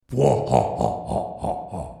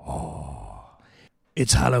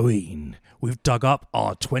It's Halloween. We've dug up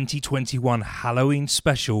our 2021 Halloween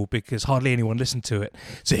special because hardly anyone listened to it.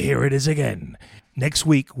 So here it is again. Next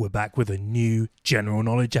week, we're back with a new general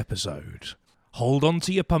knowledge episode. Hold on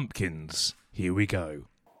to your pumpkins. Here we go.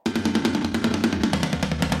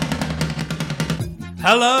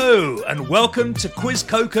 Hello, and welcome to Quiz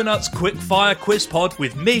Coconut's Quickfire Quiz Pod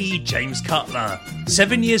with me, James Cutler.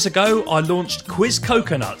 7 years ago, I launched Quiz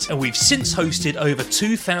Coconut, and we've since hosted over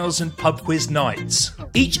 2,000 pub quiz nights.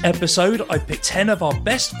 Each episode, I pick 10 of our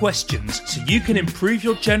best questions so you can improve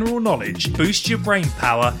your general knowledge, boost your brain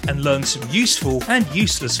power, and learn some useful and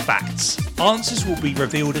useless facts. Answers will be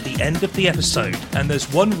revealed at the end of the episode, and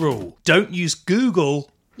there's one rule: don't use Google.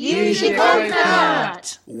 Use your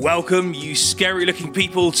coconut! Welcome, you scary-looking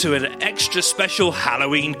people, to an extra special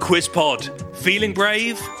Halloween quiz pod. Feeling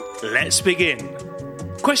brave? Let's begin.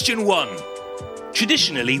 Question 1.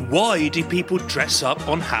 Traditionally, why do people dress up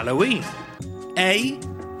on Halloween? A.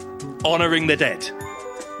 Honouring the dead.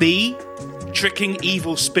 B. Tricking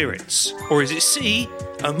evil spirits. Or is it C.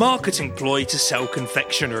 A marketing ploy to sell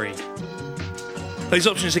confectionery? Those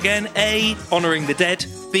options again: A. Honouring the dead.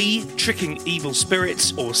 B. Tricking evil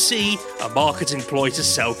spirits. Or C. A marketing ploy to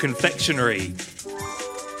sell confectionery.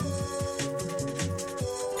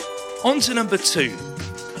 On to number 2.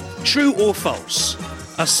 True or false?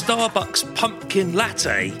 A Starbucks pumpkin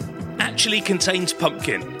latte actually contains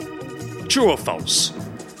pumpkin. True or false?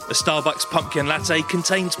 A Starbucks pumpkin latte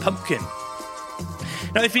contains pumpkin.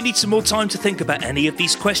 Now, if you need some more time to think about any of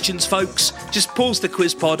these questions, folks, just pause the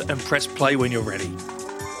quiz pod and press play when you're ready.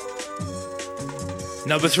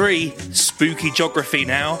 Number 3, spooky geography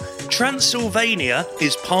now. Transylvania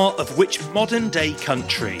is part of which modern-day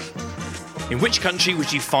country? In which country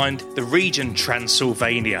would you find the region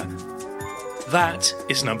Transylvania? That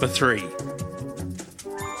is number 3.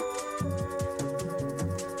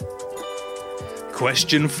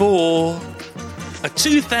 Question 4. A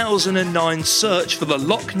 2009 search for the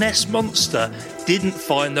Loch Ness Monster didn't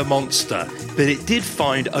find the monster, but it did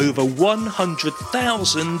find over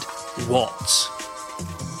 100,000 what?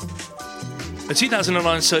 A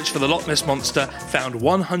 2009 search for the Loch Ness Monster found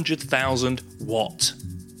 100,000 what?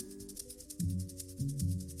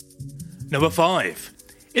 Number 5.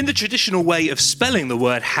 In the traditional way of spelling the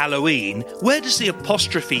word Halloween, where does the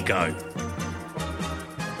apostrophe go?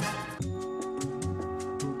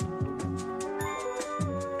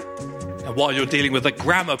 And while you're dealing with the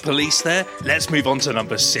grammar police there, let's move on to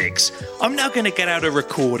number 6. I'm now going to get out a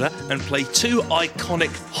recorder and play 2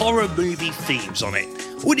 iconic horror movie themes on it.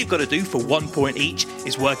 All you've got to do for 1 point each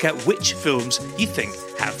is work out which films you think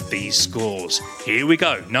have these scores. Here we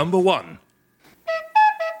go. Number 1.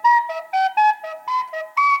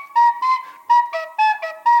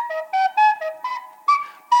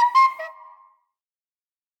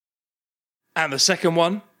 And the second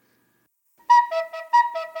one.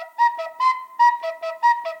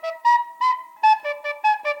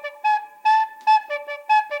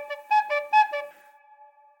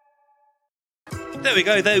 There we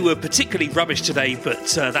go, they were particularly rubbish today, but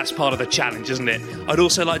that's part of the challenge, isn't it? I'd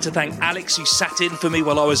also like to thank Alex, who sat in for me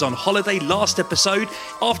while I was on holiday last episode.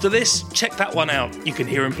 After this, check that one out. You can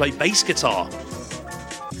hear him play bass guitar.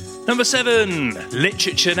 Number 7,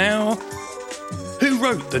 literature now. Who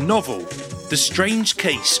wrote the novel The Strange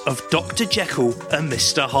Case of Dr. Jekyll and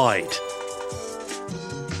Mr. Hyde?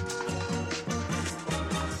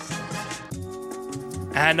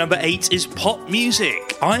 And number 8 is pop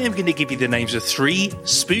music. I am going to give you the names of 3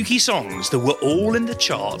 spooky songs that were all in the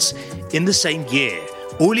charts in the same year.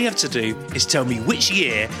 All you have to do is tell me which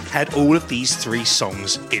year had all of these 3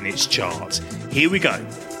 songs in its chart. Here we go.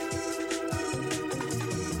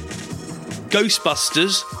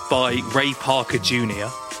 Ghostbusters by Ray Parker Jr.,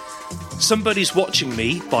 Somebody's Watching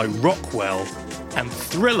Me by Rockwell, and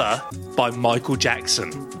Thriller by Michael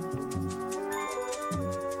Jackson.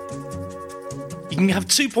 You can have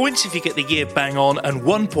 2 points if you get the year bang on, and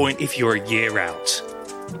 1 point if you're a year out.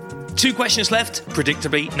 2 questions left.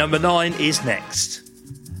 Predictably, number 9 is next.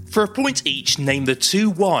 For a point each, name the 2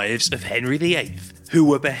 wives of Henry VIII who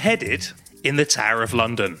were beheaded in the Tower of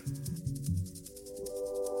London.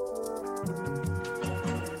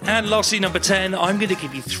 And lastly, number 10, I'm going to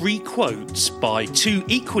give you 3 quotes by 2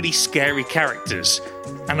 equally scary characters,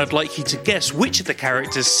 and I'd like you to guess which of the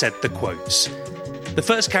characters said the quotes. The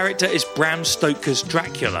first character is Bram Stoker's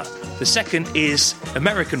Dracula. The second is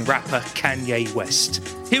American rapper Kanye West.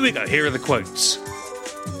 Here we go, here are the quotes.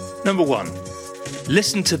 Number 1.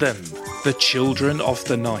 Listen to them, the children of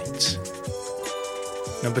the night.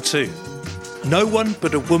 Number 2. No one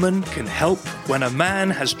but a woman can help when a man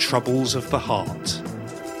has troubles of the heart.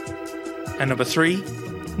 And number 3,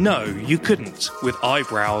 no, you couldn't with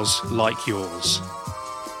eyebrows like yours.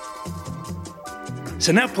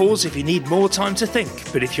 So now pause if you need more time to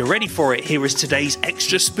think, but if you're ready for it, here is today's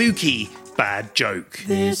extra spooky bad joke.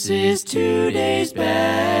 This is today's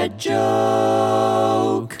bad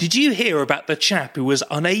joke. Did you hear about the chap who was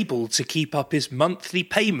unable to keep up his monthly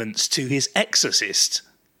payments to his exorcist?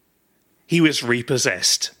 He was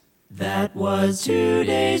repossessed. That was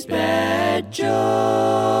today's bad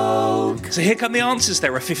joke. So here come the answers.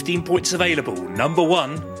 There are 15 points available. Number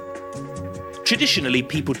 1. Traditionally,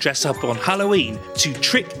 people dress up on Halloween to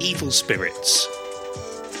trick evil spirits.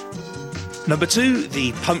 Number 2,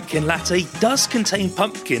 the pumpkin latte does contain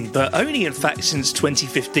pumpkin, but only in fact since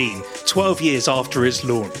 2015, 12 years after its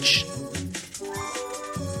launch.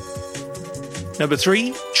 Number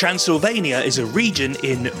 3, Transylvania is a region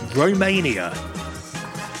in Romania.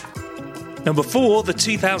 Number 4, the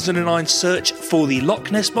 2009 search for the Loch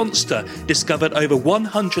Ness Monster discovered over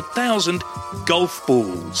 100,000 golf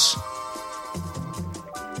balls.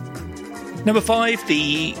 Number 5,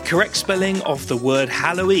 the correct spelling of the word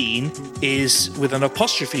Halloween is with an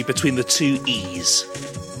apostrophe between the 2 E's.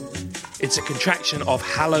 It's a contraction of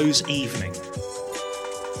Hallows Evening.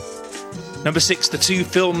 Number 6, the 2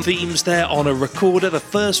 film themes there on a recorder. The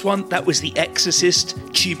first one, that was The Exorcist,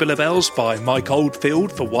 Tubular Bells by Mike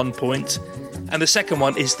Oldfield for 1 point. And the second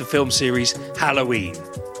one is the film series Halloween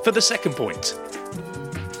for the second point.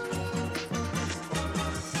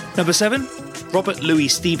 Number 7, Robert Louis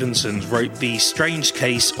Stevenson wrote The Strange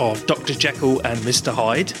Case of Dr. Jekyll and Mr.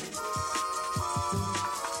 Hyde.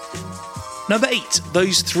 Number 8,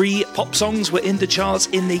 those 3 pop songs were in the charts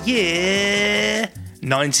in the year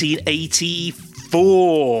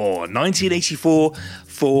 1984. 1984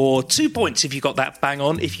 for 2 points if you got that bang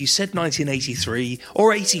on. If you said 1983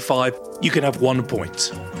 or 85, you can have 1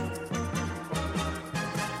 point.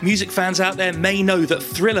 Music fans out there may know that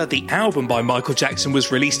Thriller, the album by Michael Jackson,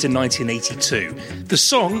 was released in 1982. The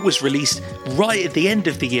song was released right at the end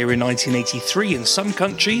of the year in 1983 in some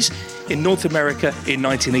countries, in North America in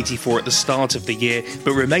 1984 at the start of the year,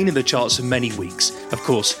 but remained in the charts for many weeks. Of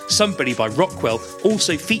course, Somebody by Rockwell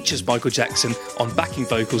also features Michael Jackson on backing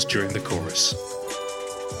vocals during the chorus.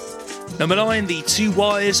 Number 9, the 2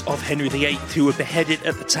 wives of Henry VIII who were beheaded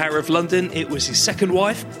at the Tower of London. It was his second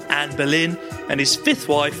wife, Anne Boleyn, and his 5th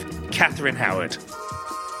wife, Catherine Howard.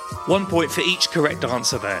 1 point for each correct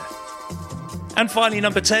answer there. And finally,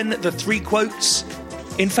 number 10, the 3 quotes.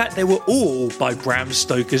 In fact, they were all by Bram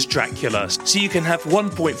Stoker's Dracula, so you can have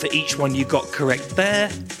 1 point for each one you got correct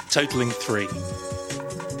there, totaling 3.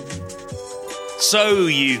 So,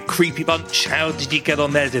 you creepy bunch, how did you get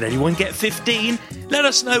on there? Did anyone get 15? Let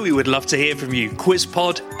us know, we would love to hear from you.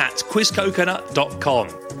 quizpod@quizcoconut.com.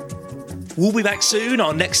 We'll be back soon.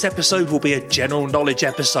 Our next episode will be a general knowledge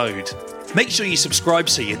episode. Make sure you subscribe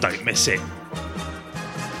so you don't miss it.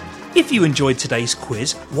 If you enjoyed today's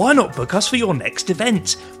quiz, why not book us for your next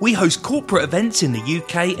event? We host corporate events in the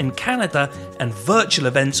UK and Canada and virtual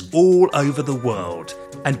events all over the world.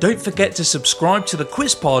 And don't forget to subscribe to the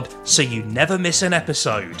Quiz Pod so you never miss an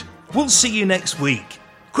episode. We'll see you next week.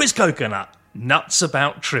 Quiz Coconut, nuts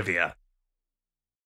about trivia.